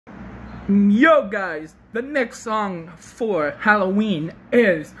Yo guys, the next song for Halloween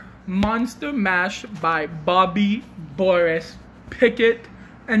is Monster Mash by Bobby, Boris, Pickett,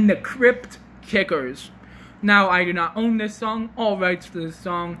 and the Crypt Kickers. Now, I do not own this song. All rights to this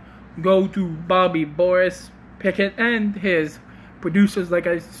song go to Bobby, Boris, Pickett, and his producers. Like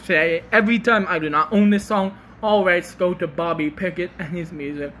I say every time, I do not own this song. All rights go to Bobby, Pickett, and his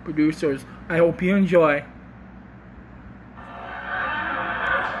music producers. I hope you enjoy.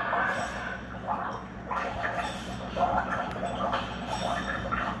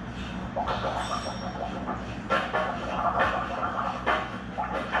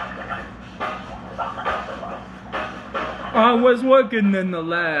 I was working in the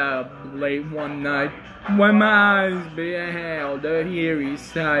lab late one night when my eyes beheld a eerie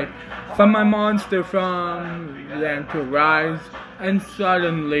sight. From my monster from then to rise, and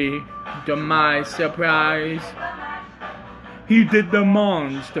suddenly, to my surprise, he did the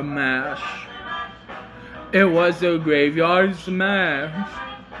monster mash. It was a graveyard smash.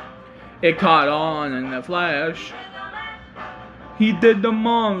 It caught on in a flash. He did the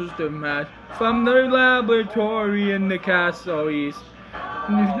monster mash from the laboratory in the castle east.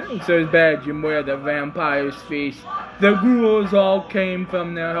 There's Belgium where the vampires feast. The ghouls all came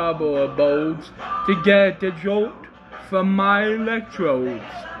from their hubble abodes to get the jolt from my electrodes.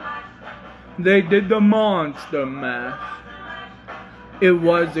 They did the monster mash. It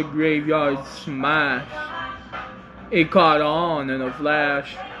was a graveyard smash. It caught on in a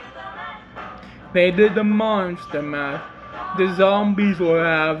flash. They did the monster mash. The zombies were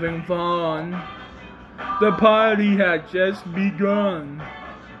having fun. The party had just begun.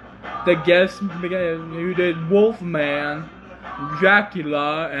 The guests included Wolfman,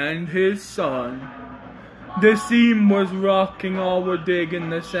 Dracula, and his son. The scene was rocking, all were digging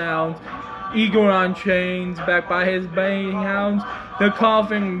the sounds. Igor on chains, backed by his baying hounds. The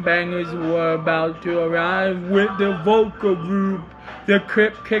coughing bangers were about to arrive with the vocal group, the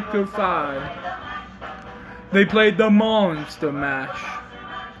Crypt Kicker 5. They played the monster mash.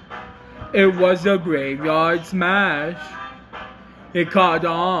 It was a graveyard smash. It caught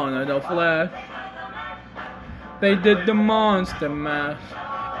on in a flash. They did the monster mash.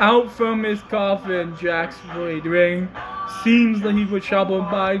 Out from his coffin, Jack's void ring. Seems that he was troubled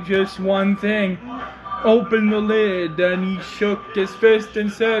by just one thing. Opened the lid, and he shook his fist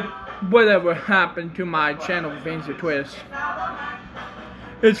and said, "Whatever happened to my channel fancy twist?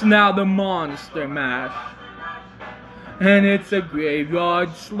 It's now the monster mash. And it's a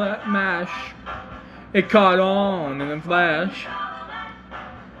graveyard slab mash. It caught on in a flash.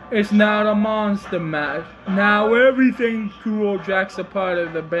 It's now the monster mash. Now everything's cool. Jack's a part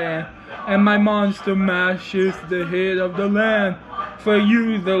of the band, and my monster mash is the hit of the land. For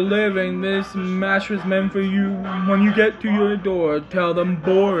you, the living, this mash was meant for you. When you get to your door, tell them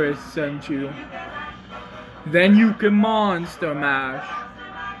Boris sent you. Then you can monster mash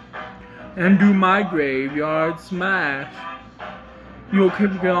and do my graveyard smash. You'll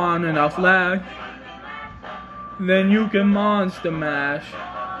keep on in a flash. Then you can monster mash.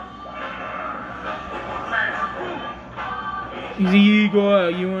 Igor,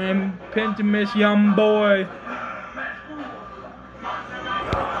 you impentious young boy.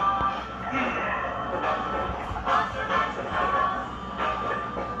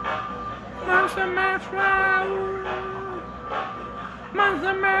 Monster mash round.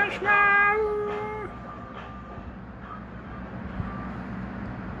 Monster mash round.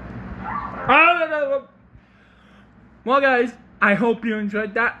 Well guys, I hope you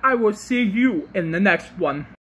enjoyed that. I will see you in the next one.